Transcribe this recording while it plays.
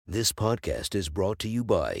This podcast is brought to you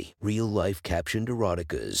by Real Life Captioned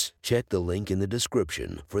Eroticas. Check the link in the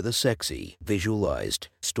description for the sexy, visualized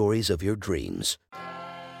stories of your dreams.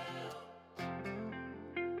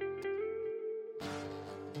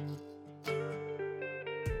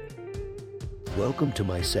 Welcome to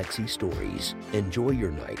my sexy stories. Enjoy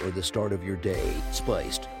your night or the start of your day,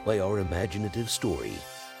 spiced by our imaginative story.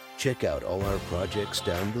 Check out all our projects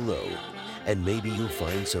down below, and maybe you'll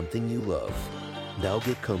find something you love. Now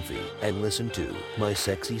get comfy and listen to my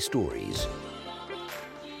sexy stories.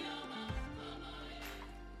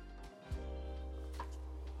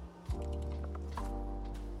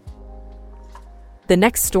 The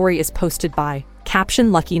next story is posted by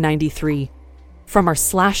Caption Lucky93 from our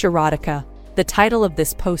 /erotica. The title of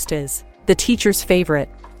this post is The Teacher's Favorite.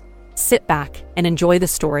 Sit back and enjoy the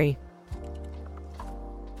story.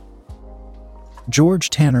 George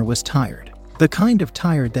Tanner was tired. The kind of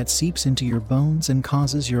tired that seeps into your bones and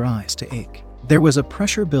causes your eyes to ache. There was a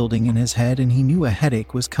pressure building in his head and he knew a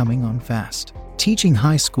headache was coming on fast. Teaching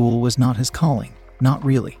high school was not his calling, not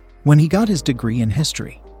really. When he got his degree in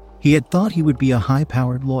history, he had thought he would be a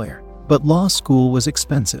high-powered lawyer. But law school was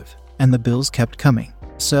expensive, and the bills kept coming.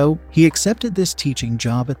 So, he accepted this teaching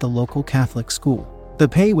job at the local Catholic school. The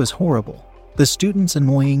pay was horrible, the students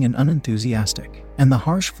annoying and unenthusiastic, and the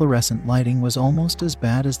harsh fluorescent lighting was almost as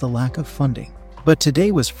bad as the lack of funding. But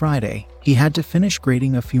today was Friday, he had to finish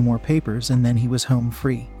grading a few more papers and then he was home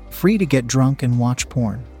free. Free to get drunk and watch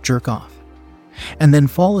porn, jerk off, and then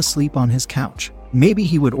fall asleep on his couch. Maybe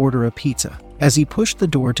he would order a pizza. As he pushed the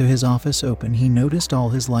door to his office open, he noticed all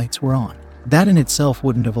his lights were on. That in itself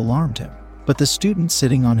wouldn't have alarmed him, but the student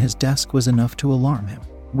sitting on his desk was enough to alarm him.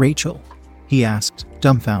 "Rachel?" he asked,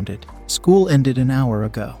 dumbfounded. "School ended an hour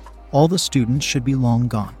ago. All the students should be long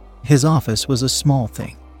gone." His office was a small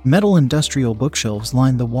thing. Metal industrial bookshelves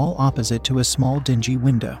lined the wall opposite to a small dingy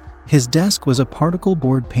window. His desk was a particle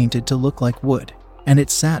board painted to look like wood, and it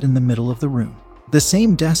sat in the middle of the room. The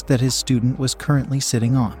same desk that his student was currently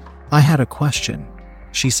sitting on. "I had a question,"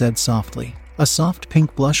 she said softly, a soft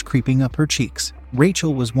pink blush creeping up her cheeks.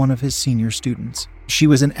 Rachel was one of his senior students. She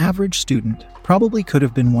was an average student, probably could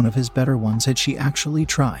have been one of his better ones had she actually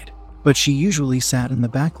tried. But she usually sat in the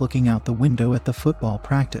back looking out the window at the football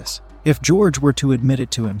practice. If George were to admit it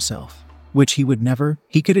to himself, which he would never,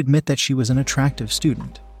 he could admit that she was an attractive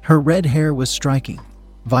student. Her red hair was striking,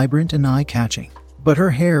 vibrant and eye-catching, but her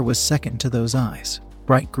hair was second to those eyes.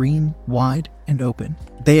 Bright green, wide, and open.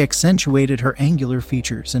 They accentuated her angular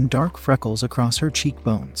features and dark freckles across her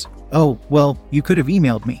cheekbones. "Oh, well, you could have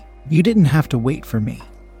emailed me. You didn't have to wait for me,"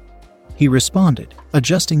 he responded,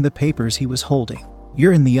 adjusting the papers he was holding.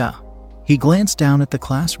 "You're in the He glanced down at the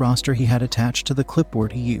class roster he had attached to the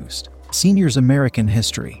clipboard he used. "Seniors American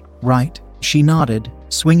History, right?" She nodded,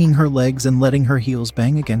 swinging her legs and letting her heels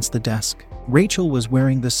bang against the desk. Rachel was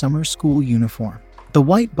wearing the summer school uniform. The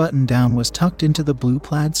white button-down was tucked into the blue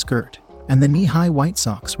plaid skirt, and the knee-high white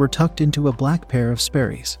socks were tucked into a black pair of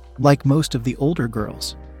Sperry's. Like most of the older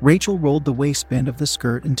girls, Rachel rolled the waistband of the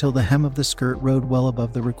skirt until the hem of the skirt rode well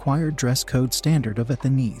above the required dress code standard of at the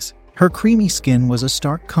knees. Her creamy skin was a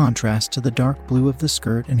stark contrast to the dark blue of the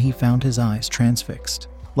skirt, and he found his eyes transfixed,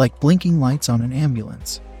 like blinking lights on an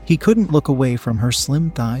ambulance. He couldn't look away from her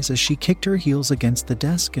slim thighs as she kicked her heels against the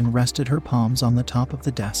desk and rested her palms on the top of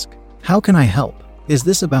the desk. "How can I help? Is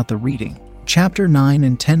this about the reading? Chapter 9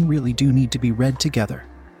 and 10 really do need to be read together.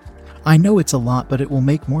 I know it's a lot, but it will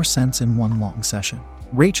make more sense in one long session."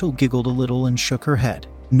 Rachel giggled a little and shook her head.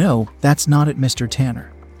 "No, that's not it, Mr.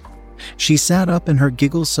 Tanner." She sat up and her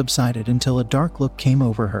giggles subsided until a dark look came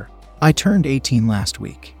over her. "I turned 18 last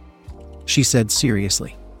week," she said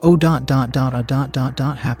seriously. "Oh,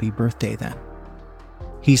 happy birthday then,"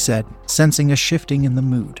 he said, sensing a shifting in the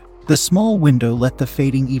mood. The small window let the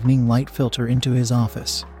fading evening light filter into his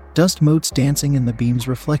office. Dust motes dancing in the beams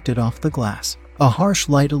reflected off the glass. A harsh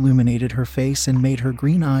light illuminated her face and made her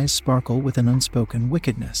green eyes sparkle with an unspoken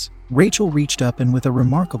wickedness. Rachel reached up and with a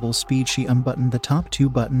remarkable speed she unbuttoned the top 2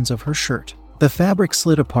 buttons of her shirt. The fabric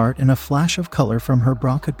slid apart and a flash of color from her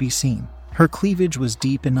bra could be seen. Her cleavage was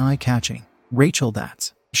deep and eye-catching. "Rachel,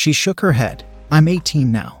 that's..." She shook her head. "I'm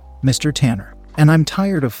 18 now, Mr. Tanner, and I'm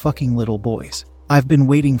tired of fucking little boys. I've been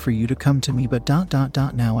waiting for you to come to me, but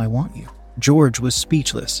now I want you." George was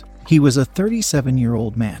speechless. He was a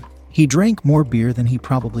 37-year-old man. He drank more beer than he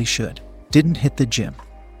probably should, didn't hit the gym,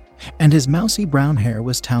 and his mousy brown hair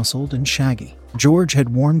was tousled and shaggy. George had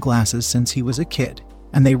worn glasses since he was a kid,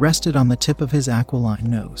 and they rested on the tip of his aquiline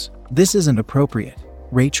nose. "This isn't appropriate.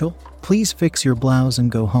 Rachel, please fix your blouse and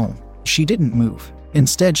go home." She didn't move.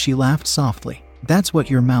 Instead, she laughed softly. "That's what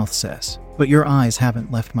your mouth says, but your eyes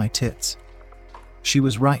haven't left my tits." She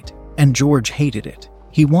was right, and George hated it.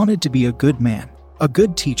 He wanted to be a good man, a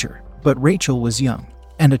good teacher, but Rachel was young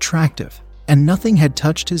and attractive, and nothing had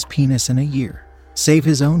touched his penis in a year, save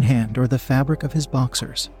his own hand or the fabric of his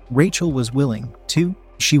boxers. Rachel was willing to.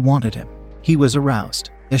 She wanted him. He was aroused,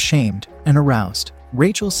 ashamed, and aroused.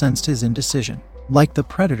 Rachel sensed his indecision, like the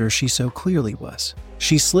predator she so clearly was.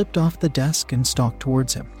 She slipped off the desk and stalked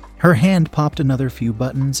towards him. Her hand popped another few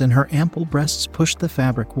buttons and her ample breasts pushed the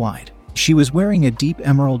fabric wide. She was wearing a deep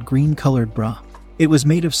emerald green-colored bra. It was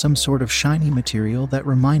made of some sort of shiny material that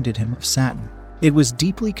reminded him of satin. It was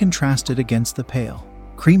deeply contrasted against the pale,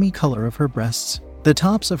 creamy color of her breasts. The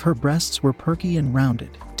tops of her breasts were perky and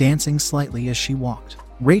rounded, dancing slightly as she walked.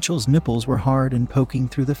 Rachel's nipples were hard and poking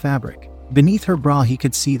through the fabric. Beneath her bra he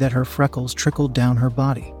could see that her freckles trickled down her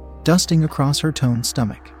body, dusting across her toned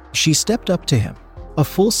stomach. She stepped up to him, a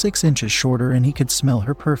full 6 inches shorter, and he could smell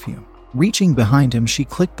her perfume. Reaching behind him, she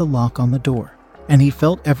clicked the lock on the door, and he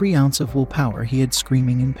felt every ounce of willpower he had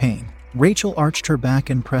screaming in pain. Rachel arched her back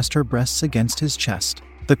and pressed her breasts against his chest.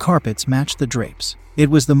 The carpets matched the drapes. It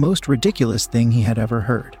was the most ridiculous thing he had ever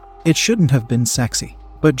heard. It shouldn't have been sexy,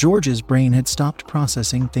 but George's brain had stopped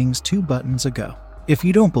processing things 2 buttons ago. "If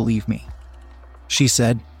you don't believe me," she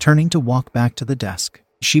said, turning to walk back to the desk.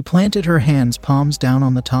 She planted her hands palms down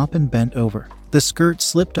on the top and bent over. The skirt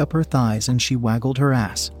slipped up her thighs and she waggled her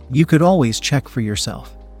ass. "You could always check for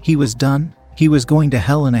yourself." He was done. He was going to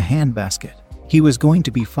hell in a handbasket. He was going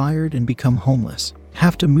to be fired and become homeless,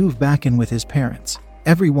 have to move back in with his parents.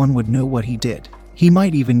 Everyone would know what he did. He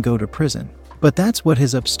might even go to prison. But that's what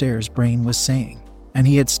his upstairs brain was saying, and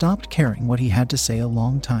he had stopped caring what he had to say a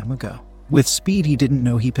long time ago. With speed he didn't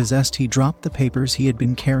know he possessed, he dropped the papers he had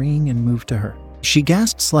been carrying and moved to her. She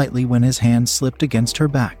gasped slightly when his hand slipped against her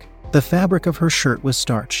back. The fabric of her shirt was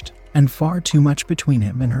starched, and far too much between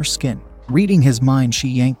him and her skin. Reading his mind, she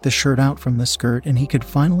yanked the shirt out from the skirt and he could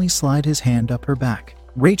finally slide his hand up her back.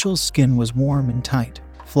 Rachel's skin was warm and tight,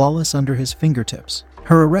 flawless under his fingertips.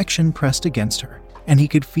 Her erection pressed against her, and he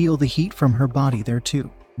could feel the heat from her body there too.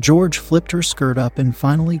 George flipped her skirt up and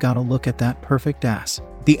finally got a look at that perfect ass.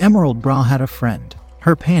 The emerald bra had a friend.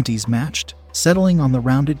 Her panties matched, settling on the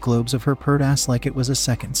rounded globes of her pert ass like it was a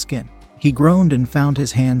second skin. He groaned and found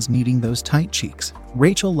his hands kneading those tight cheeks.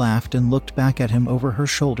 Rachel laughed and looked back at him over her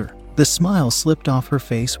shoulder. The smile slipped off her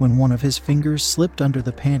face when one of his fingers slipped under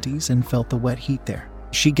the panties and felt the wet heat there.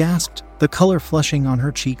 She gasped, the color flushing on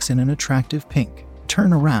her cheeks in an attractive pink.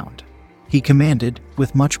 "Turn around," he commanded,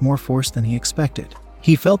 with much more force than he expected.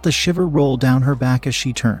 He felt the shiver roll down her back as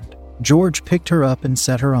she turned. George picked her up and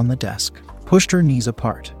set her on the desk, pushed her knees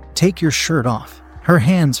apart. "Take your shirt off." Her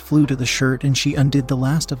hands flew to the shirt and she undid the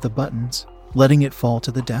last of the buttons, letting it fall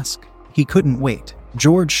to the desk. He couldn't wait.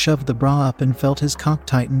 George shoved the bra up and felt his cock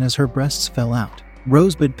tighten as her breasts fell out.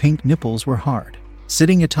 Rosebud pink nipples were hard,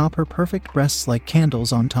 sitting atop her perfect breasts like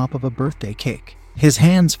candles on top of a birthday cake. His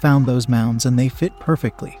hands found those mounds and they fit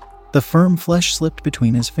perfectly. The firm flesh slipped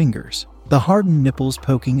between his fingers, the hardened nipples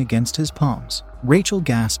poking against his palms. Rachel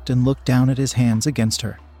gasped and looked down at his hands against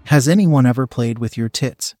her. "Has anyone ever played with your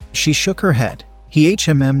tits?" She shook her head. He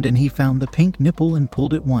HMM'd and he found the pink nipple and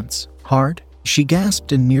pulled it once. "Hard?" She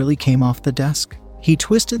gasped and nearly came off the desk. He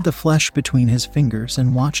twisted the flesh between his fingers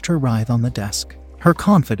and watched her writhe on the desk. Her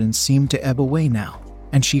confidence seemed to ebb away now,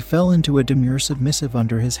 and she fell into a demure submissive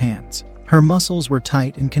under his hands. Her muscles were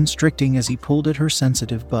tight and constricting as he pulled at her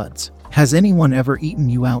sensitive buds. "Has anyone ever eaten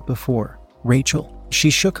you out before, Rachel?" She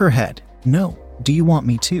shook her head. "No. Do you want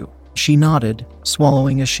me to?" She nodded,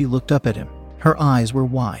 swallowing as she looked up at him. Her eyes were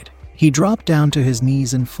wide. He dropped down to his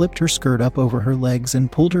knees and flipped her skirt up over her legs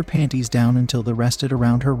and pulled her panties down until they rested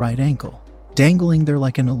around her right ankle, dangling there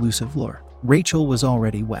like an elusive lure. Rachel was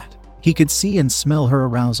already wet. He could see and smell her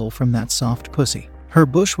arousal from that soft pussy. Her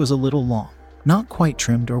bush was a little long, not quite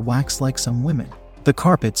trimmed or waxed like some women. The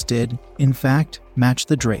carpets did, in fact, match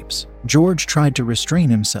the drapes. George tried to restrain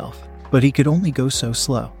himself, but he could only go so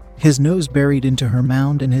slow. His nose buried into her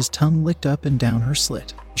mound and his tongue licked up and down her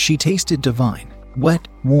slit. She tasted divine, wet,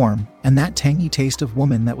 warm, and that tangy taste of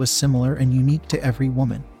woman that was similar and unique to every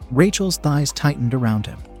woman. Rachel's thighs tightened around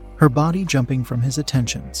him, her body jumping from his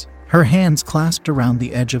attentions. Her hands clasped around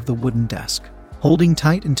the edge of the wooden desk, holding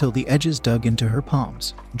tight until the edges dug into her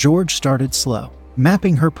palms. George started slow,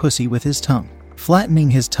 mapping her pussy with his tongue.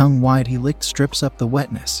 Flattening his tongue wide, he licked strips up the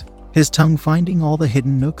wetness, his tongue finding all the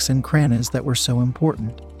hidden nooks and crannies that were so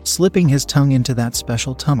important, slipping his tongue into that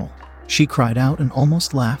special tunnel. She cried out and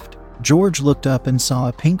almost laughed. George looked up and saw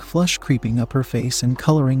a pink flush creeping up her face and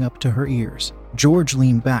coloring up to her ears. George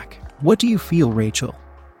leaned back. "What do you feel, Rachel?"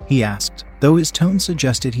 he asked, though his tone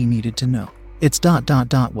suggested he needed to know. "It's ...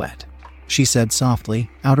 wet," she said softly,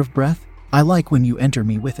 out of breath. I like when you enter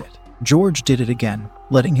me with it. George did it again,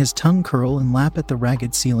 letting his tongue curl and lap at the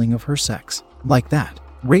ragged ceiling of her sex. Like that.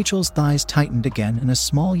 Rachel's thighs tightened again and a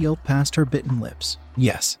small yelp passed her bitten lips.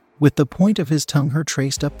 Yes. With the point of his tongue her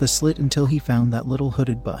traced up the slit until he found that little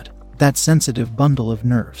hooded bud. That sensitive bundle of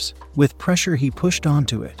nerves. With pressure he pushed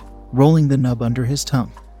onto it, rolling the nub under his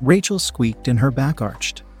tongue. Rachel squeaked and her back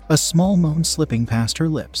arched, a small moan slipping past her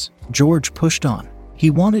lips. George pushed on. He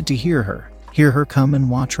wanted to hear her come and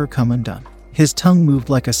watch her come undone. His tongue moved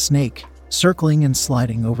like a snake, circling and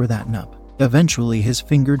sliding over that nub. Eventually his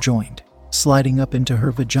finger joined, sliding up into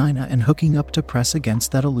her vagina and hooking up to press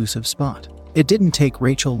against that elusive spot. It didn't take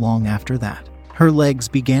Rachel long after that. Her legs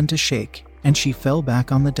began to shake, and she fell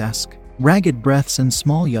back on the desk. Ragged breaths and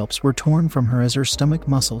small yelps were torn from her as her stomach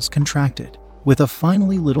muscles contracted. With a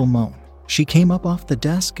finally little moan, she came up off the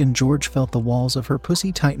desk and George felt the walls of her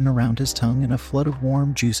pussy tighten around his tongue and a flood of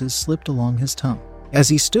warm juices slipped along his tongue. As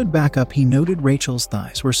he stood back up, he noted Rachel's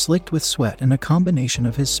thighs were slicked with sweat and a combination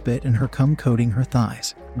of his spit and her cum coating her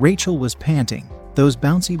thighs. Rachel was panting, those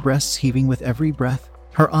bouncy breasts heaving with every breath.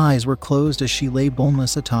 Her eyes were closed as she lay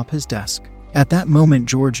boneless atop his desk. At that moment,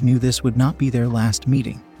 George knew this would not be their last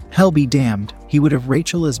meeting. Hell be damned, he would have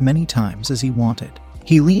Rachel as many times as he wanted.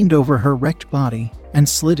 He leaned over her wrecked body and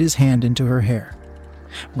slid his hand into her hair,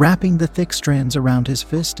 wrapping the thick strands around his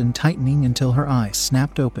fist and tightening until her eyes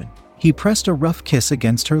snapped open. He pressed a rough kiss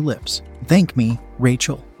against her lips. Thank me,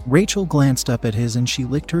 Rachel. Rachel glanced up at his and she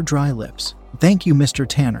licked her dry lips. Thank you, Mr.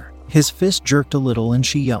 Tanner. His fist jerked a little and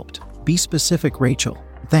she yelped. Be specific, Rachel.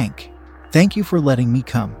 Thank you for letting me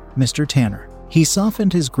come, Mr. Tanner. He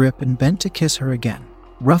softened his grip and bent to kiss her again,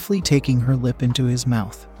 roughly taking her lip into his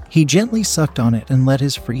mouth. He gently sucked on it and let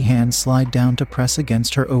his free hand slide down to press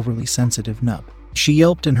against her overly sensitive nub. She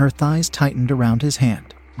yelped and her thighs tightened around his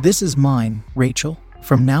hand. This is mine, Rachel.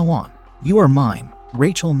 From now on, you are mine.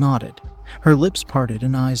 Rachel nodded, her lips parted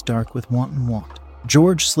and eyes dark with wanton want.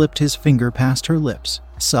 George slipped his finger past her lips.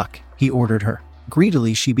 Suck, he ordered her.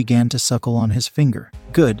 Greedily she began to suckle on his finger.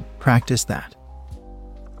 Good, practice that.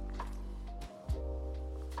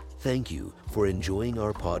 Thank you for enjoying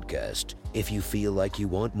our podcast. If you feel like you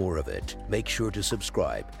want more of it, make sure to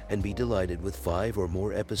subscribe and be delighted with 5 or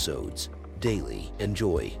more episodes daily.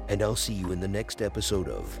 Enjoy, and I'll see you in the next episode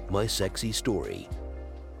of My Sexy Story.